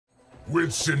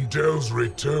With Sindel's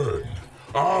return,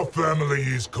 our family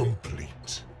is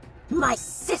complete. My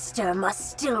sister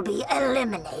must still be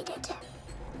eliminated.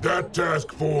 That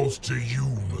task falls to you,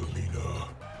 Mileena.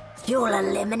 You'll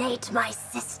eliminate my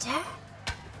sister?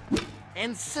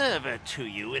 And serve her to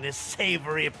you in a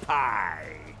savory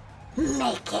pie.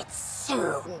 Make it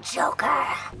soon, Joker.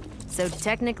 So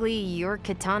technically, you're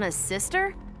Kitana's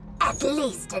sister? At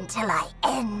least until I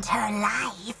end her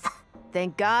life.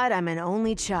 Thank God I'm an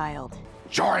only child.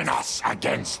 Join us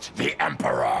against the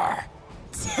Emperor.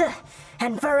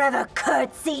 And forever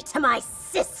curtsy to my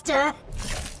sister?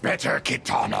 Better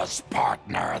Kitana's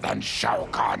partner than Shao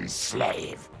Kahn's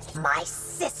slave. My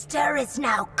sister is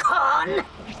now Khan?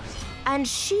 And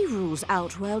she rules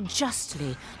Outworld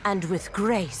justly and with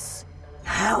grace.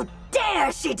 How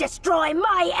dare she destroy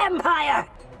my empire!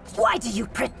 Why do you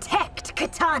protect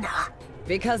Kitana?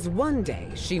 Because one day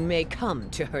she may come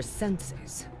to her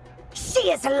senses. She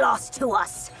is lost to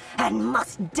us and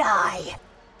must die.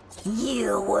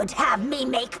 You would have me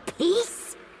make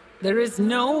peace? There is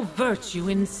no virtue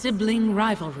in sibling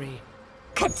rivalry.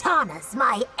 Kitana's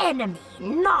my enemy,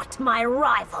 not my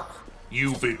rival.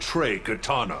 You betray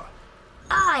Kitana.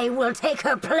 I will take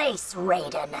her place,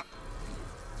 Raiden.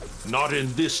 Not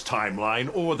in this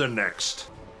timeline or the next.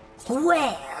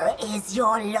 Where is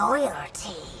your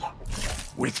loyalty?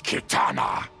 With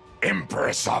Kitana,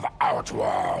 Empress of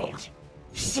Outworld.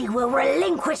 She will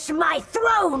relinquish my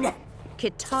throne!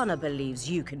 Kitana believes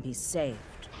you can be saved.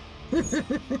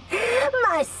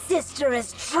 My sister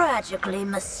is tragically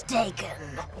mistaken.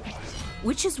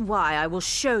 Which is why I will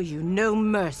show you no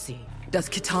mercy. Does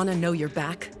Kitana know you're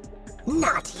back?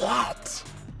 Not yet.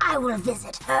 I will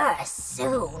visit her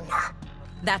soon.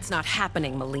 That's not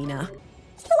happening, Mileena.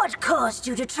 What caused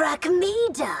you to track me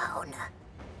down?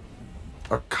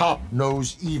 A cop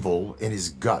knows evil in his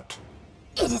gut.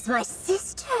 It is my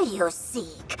sister you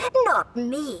seek, not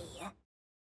me.